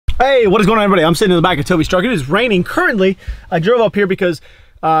Hey, what is going on, everybody? I'm sitting in the back of Toby's truck. It is raining currently. I drove up here because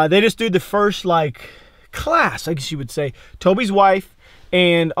they just did the first class, I guess you would say. Toby's wife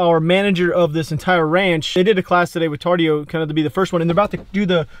and our manager of this entire ranch, they did a class today with Tardio, kind of to be the first one, and they're about to do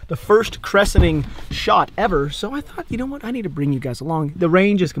the first crescenting shot ever. So I thought, you know what, I need to bring you guys along. The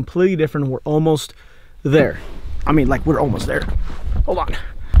range is completely different and we're almost there. I mean, like, we're almost there. Hold on.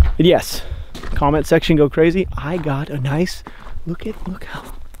 And yes, comment section go crazy. I got a nice look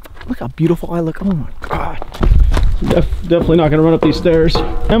how beautiful I look. Oh my God. Definitely not gonna run up these stairs.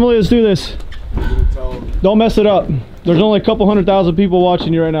 Emily, let's do this. Don't mess it up. There's only a couple 100,000 people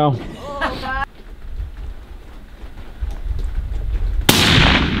watching you right now.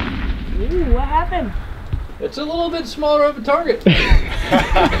 Ooh, what happened? It's a little bit smaller of a target.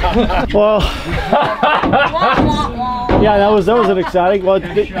 Well, yeah, that was an exciting. Well,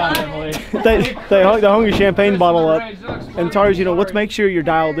 they hung a champagne bottle up, and Tar's, you know, let's make sure you're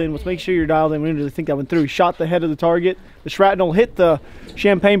dialed in. Let's make sure you're dialed in. We didn't really think that went through. He shot the head of the target. The shrapnel hit the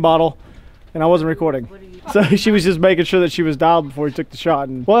champagne bottle, and I wasn't recording. So she was just making sure that she was dialed before he took the shot.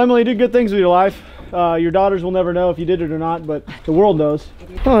 And, well, Emily, you did good things with your life. Your daughters will never know if you did it or not, but the world knows.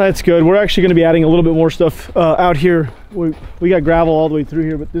 Oh, that's good. We're actually going to be adding a little bit more stuff out here. We got gravel all the way through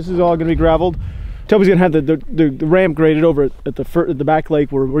here, but this is all going to be graveled. Toby's going to have the ramp graded over at the back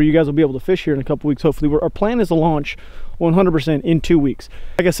lake where you guys will be able to fish here in a couple weeks. Hopefully, our plan is to launch 100% in 2 weeks.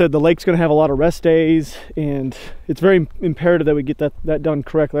 Like I said, the lake's going to have a lot of rest days, and it's very imperative that we get that done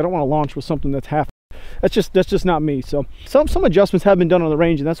correctly. I don't want to launch with something that's half. That's just not me. So some adjustments have been done on the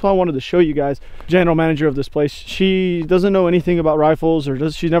range, and that's why I wanted to show you guys. General manager of this place, she doesn't know anything about rifles,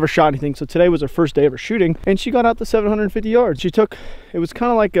 she's never shot anything. So today was her first day ever shooting, and she got out to 750 yards. It was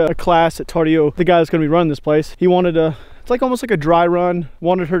kind of like a class at Tardio. The guy that's going to be running this place, he wanted to, it's like almost like a dry run,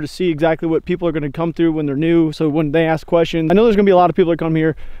 wanted her to see exactly what people are going to come through when they're new. So when they ask questions, I know there's going to be a lot of people that come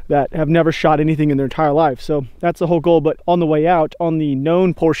here that have never shot anything in their entire life. So that's the whole goal. But on the way out, on the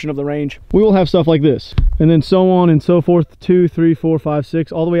known portion of the range, we will have stuff like this, and then so on and so forth, 2, 3, 4, 5,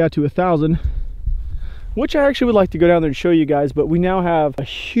 6, all the way out to 1,000, which I actually would like to go down there and show you guys. But we now have a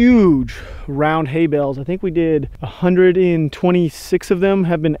huge round hay bales. I think we did 126 of them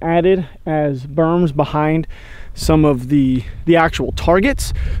have been added as berms behind some of the actual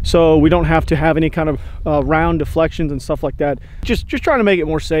targets, so we don't have to have any kind of round deflections and stuff like that. Just trying to make it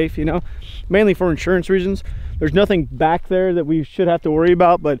more safe, you know, mainly for insurance reasons. There's nothing back there that we should have to worry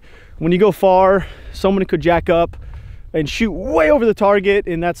about, but when you go far, someone could jack up and shoot way over the target,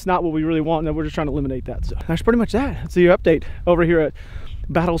 and that's not what we really want, and we're just trying to eliminate that. So that's pretty much that. That's the update over here at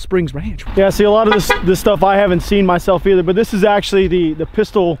Battle Springs Ranch. Yeah, see, a lot of this stuff I haven't seen myself either, but this is actually the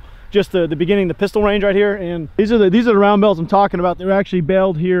pistol, just the beginning, the pistol range right here. And these are the round belts I'm talking about. They're actually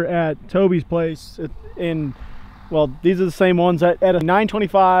bailed here at Toby's place. Well, these are the same ones at a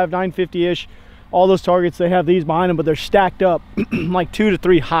 925, 950-ish. All those targets, they have these behind them, but they're stacked up like 2 to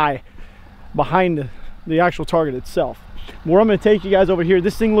 3 high behind the actual target itself. Where I'm going to take you guys over here,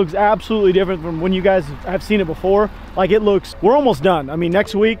 this thing looks absolutely different from when you guys have seen it before. Like, it looks, we're almost done. I mean,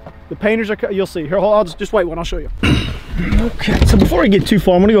 next week the painters are, you'll see here. I'll just wait when I'll show you. Okay, so before I get too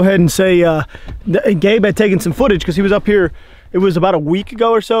far, I'm gonna go ahead and say Gabe had taken some footage because he was up here. It was about a week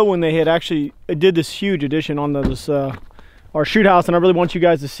ago or so when they had actually did this huge addition on our shoot house, and I really want you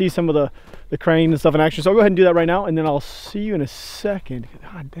guys to see some of the crane and stuff in action. So I'll go ahead and do that right now, and then I'll see you in a second.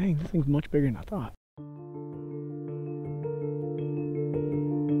 God dang, this thing's much bigger than I thought.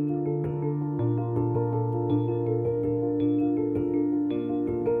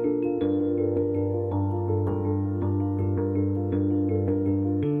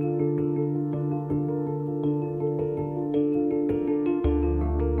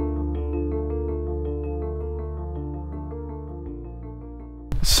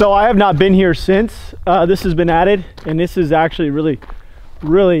 So I have not been here since this has been added, and this is actually really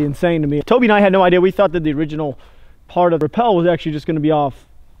insane to me. Toby and I had no idea. We thought that the original part of the rappel was actually just going to be off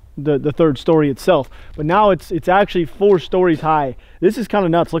the third story itself, but now it's actually 4 stories high. This is kind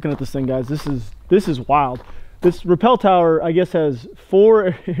of nuts looking at this thing, guys. This is wild. This rappel tower, I guess, has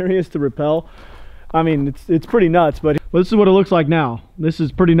 4 areas to rappel. I mean, it's pretty nuts, but this is what it looks like now. This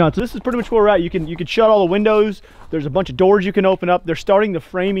is pretty nuts. This is pretty much where we're at. You can shut all the windows. There's a bunch of doors you can open up. They're starting the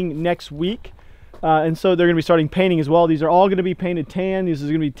framing next week. And so they're going to be starting painting as well. These are all going to be painted tan. This is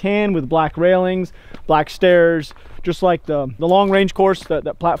going to be tan with black railings, black stairs, just like the long range course,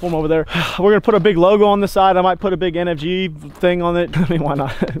 that platform over there. We're going to put a big logo on the side. I might put a big NFG thing on it. I mean, why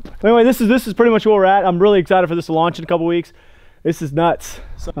not? Anyway, this is pretty much where we're at. I'm really excited for this to launch in a couple weeks. This is nuts.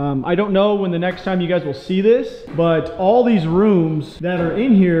 I don't know when the next time you guys will see this, but all these rooms that are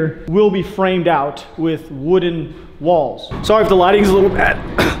in here will be framed out with wooden walls. Sorry if the lighting is a little bad.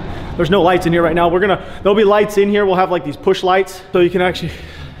 There's no lights in here right now. There'll be lights in here. We'll have like these push lights so you can actually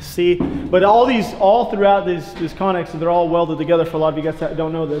see. But all throughout this Connex, they're all welded together for a lot of you guys that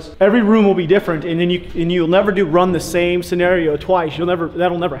don't know this. Every room will be different, and then you'll never run the same scenario twice.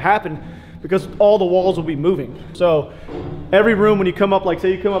 That'll never happen because all the walls will be moving. So every room, when you come up, like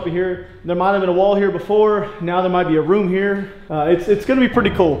say you come up here, there might have been a wall here before. Now there might be a room here. It's gonna be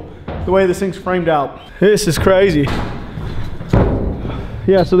pretty cool the way this thing's framed out. This is crazy.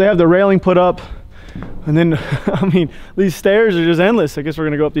 Yeah, so they have the railing put up. And then, I mean, these stairs are just endless. I guess we're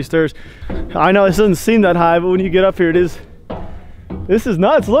gonna go up these stairs. I know this doesn't seem that high, but when you get up here, this is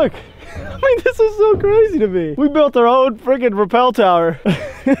nuts, look. I mean, this is so crazy to me. We built our own freaking rappel tower.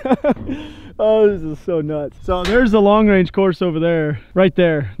 Oh, this is so nuts. So there's the long range course over there, right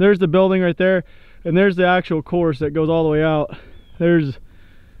there. There's the building right there, and there's the actual course that goes all the way out. There's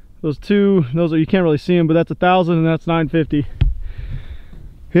those two, you can't really see them, but that's 1,000 and that's 950.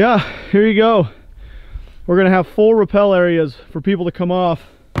 Yeah, here you go. We're gonna have full rappel areas for people to come off.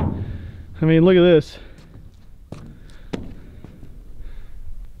 I mean, look at this.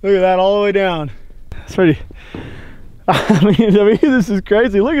 Look at that all the way down. It's pretty. I mean, this is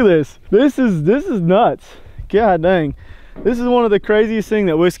crazy. Look at this. This is nuts. God dang. This is one of the craziest things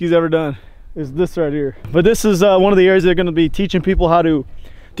that Whiskey's ever done. Is this right here. But this is one of the areas they're going to be teaching people how to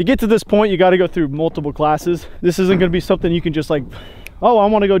get to this point. You got to go through multiple classes. This isn't going to be something you can just like, oh, I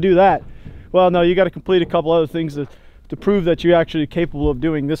want to go do that. Well, no, you got to complete a couple other things to prove that you're actually capable of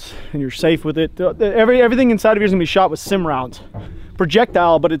doing this and you're safe with it. Everything inside of here is going to be shot with sim rounds.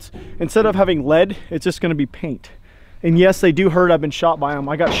 Projectile, but it's, instead of having lead, it's just going to be paint. And yes, they do hurt. I've been shot by them.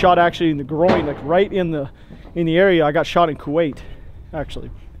 I got shot actually in the groin, like right in the area. I got shot in Kuwait,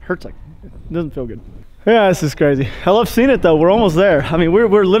 actually. Hurts, like, it doesn't feel good. Yeah, this is crazy. I love seeing it though. We're almost there. I mean,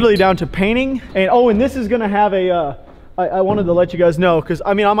 we're literally down to painting. And oh, and this is going to have a, I wanted to let you guys know, because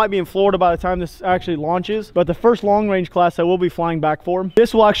I mean, I might be in Florida by the time this actually launches, but the first long range class I will be flying back for,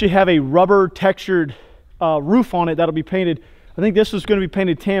 this will actually have a rubber textured roof on it that'll be painted. I think this was going to be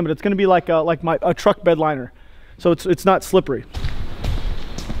painted tan, but it's going to be like a truck bed liner, so it's not slippery.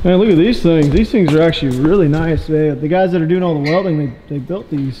 Man, look at these things. These things are actually really nice. The guys that are doing all the welding, they built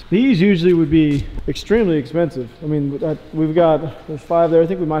these. These usually would be extremely expensive. I mean, there's 5 there. I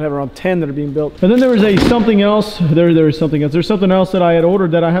think we might have around 10 that are being built. And then there was something else. There's something else. There's something else that I had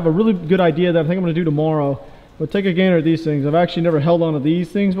ordered that I have a really good idea that I think I'm going to do tomorrow. But take a gander at these things. I've actually never held on to these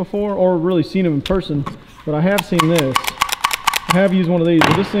things before or really seen them in person, but I have seen this. I have used one of these,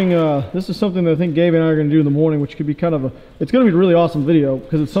 but this thing, this is something that I think Gabe and I are going to do in the morning, which could be kind of it's going to be a really awesome video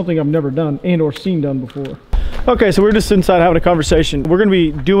because it's something I've never done and or seen done before. Okay, so we're just inside having a conversation. We're going to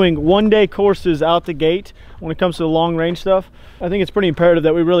be doing 1-day courses out the gate when it comes to the long range stuff. I think it's pretty imperative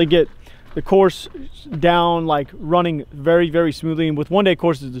that we really get the course down, like running very, very smoothly. And with 1-day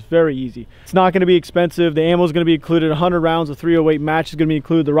courses, it's very easy. It's not going to be expensive. The ammo is going to be included. 100 rounds of .308 match is going to be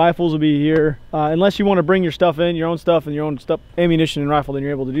included. The rifles will be here. Unless you want to bring your stuff in, your own stuff and your own stuff, ammunition and rifle, then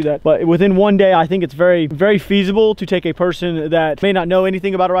you're able to do that. But within 1 day, I think it's very, very feasible to take a person that may not know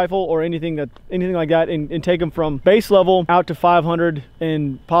anything about a rifle or anything like that and take them from base level out to 500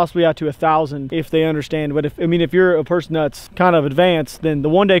 and possibly out to 1,000 if they understand. But if you're a person that's kind of advanced, then the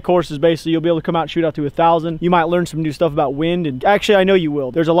 1-day course is basically you'll be able to come out and shoot out to 1,000. You might learn some new stuff about wind, and actually I know you will.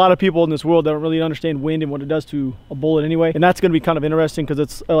 There's a lot of people in this world that don't really understand wind and what it does to a bullet anyway, and that's going to be kind of interesting because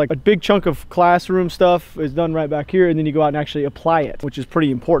it's like a big chunk of classroom stuff is done right back here, and then you go out and actually apply it, which is pretty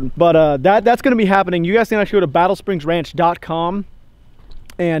important. But that's going to be happening. You guys can actually go to battlespringsranch.com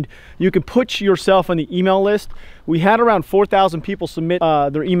and you can put yourself on the email list. We had around 4,000 people submit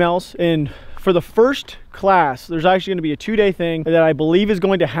their emails, and for the first class, there's actually going to be a 2-day thing that I believe is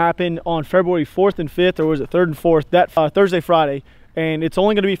going to happen on February 4th and 5th, or was it 3rd and 4th, that Thursday, Friday, and it's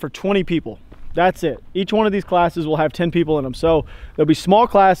only going to be for 20 people. That's it. Each one of these classes will have 10 people in them. So there'll be small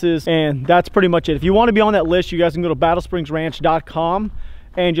classes, and that's pretty much it. If you want to be on that list, you guys can go to battlespringsranch.com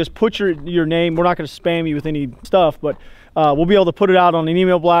and just put your name. We're not going to spam you with any stuff, but we'll be able to put it out on an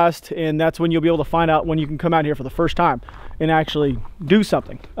email blast, and that's when you'll be able to find out when you can come out here for the first time and actually do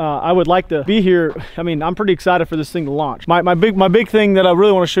something. I would like to be here. I mean, I'm pretty excited for this thing to launch. My big thing that I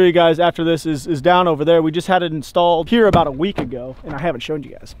really want to show you guys after this is down over there. We just had it installed here about a week ago, and I haven't shown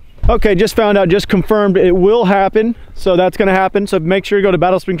you guys. Okay, just found out, just confirmed it will happen. So that's going to happen. So make sure you go to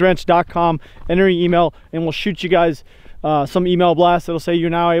battlespringsranch.com, enter your email, and we'll shoot you guys some email blast that'll say you're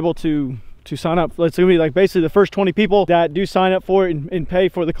now able to sign up. It's gonna be like basically the first 20 people that do sign up for it and pay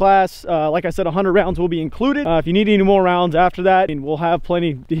for the class. Like I said, 100 rounds will be included. If you need any more rounds after that, and we'll have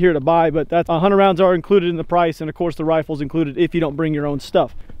plenty here to buy, but that's 100 rounds are included in the price, and of course the rifle's included if you don't bring your own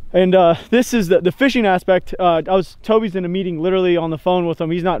stuff. And this is the fishing aspect. Toby's in a meeting literally on the phone with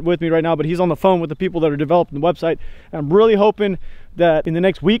him. He's not with me right now, but he's on the phone with the people that are developing the website. And I'm really hoping that in the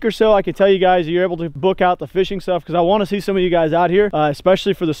next week or so, I can tell you guys you're able to book out the fishing stuff, because I want to see some of you guys out here,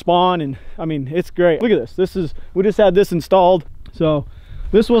 especially for the spawn. And I mean, it's great. Look at this. We just had this installed. So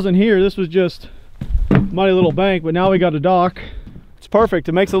this wasn't here. This was just muddy little bank, but now we got a dock. It's perfect.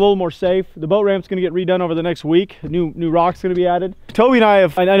 It makes it a little more safe. The boat ramp's going to get redone over the next week. New rock's going to be added. Toby and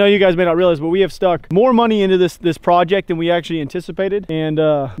I know you guys may not realize, but we have stuck more money into this project than we actually anticipated. And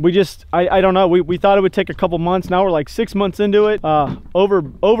I don't know, we thought it would take a couple months. Now we're like 6 months into it,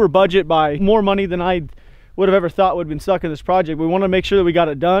 over budget by more money than I would have ever thought would have been stuck in this project. We wanted to make sure that we got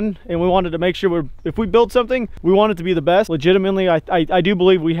it done, and we wanted to make sure if we build something, we want it to be the best. Legitimately, I do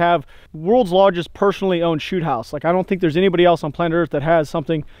believe we have world's largest personally owned shoot house. Like, I don't think there's anybody else on planet Earth that has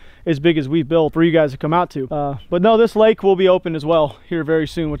something as big as we've built for you guys to come out to. But no, this lake will be open as well here very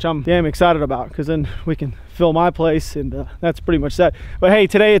soon, which I'm damn excited about, because then we can fill my place, and that's pretty much that. But hey,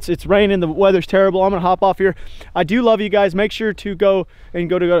 today it's raining, the weather's terrible. I'm gonna hop off here. I do love you guys. Make sure to go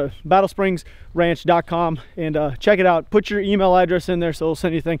to battlespringsranch.com and check it out. Put your email address in there so it'll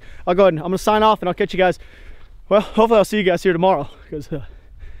send you a thing. I'll go ahead and I'm gonna sign off, and I'll catch you guys. Well, hopefully I'll see you guys here tomorrow, because the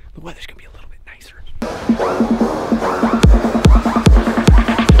weather's gonna be a little bit nicer.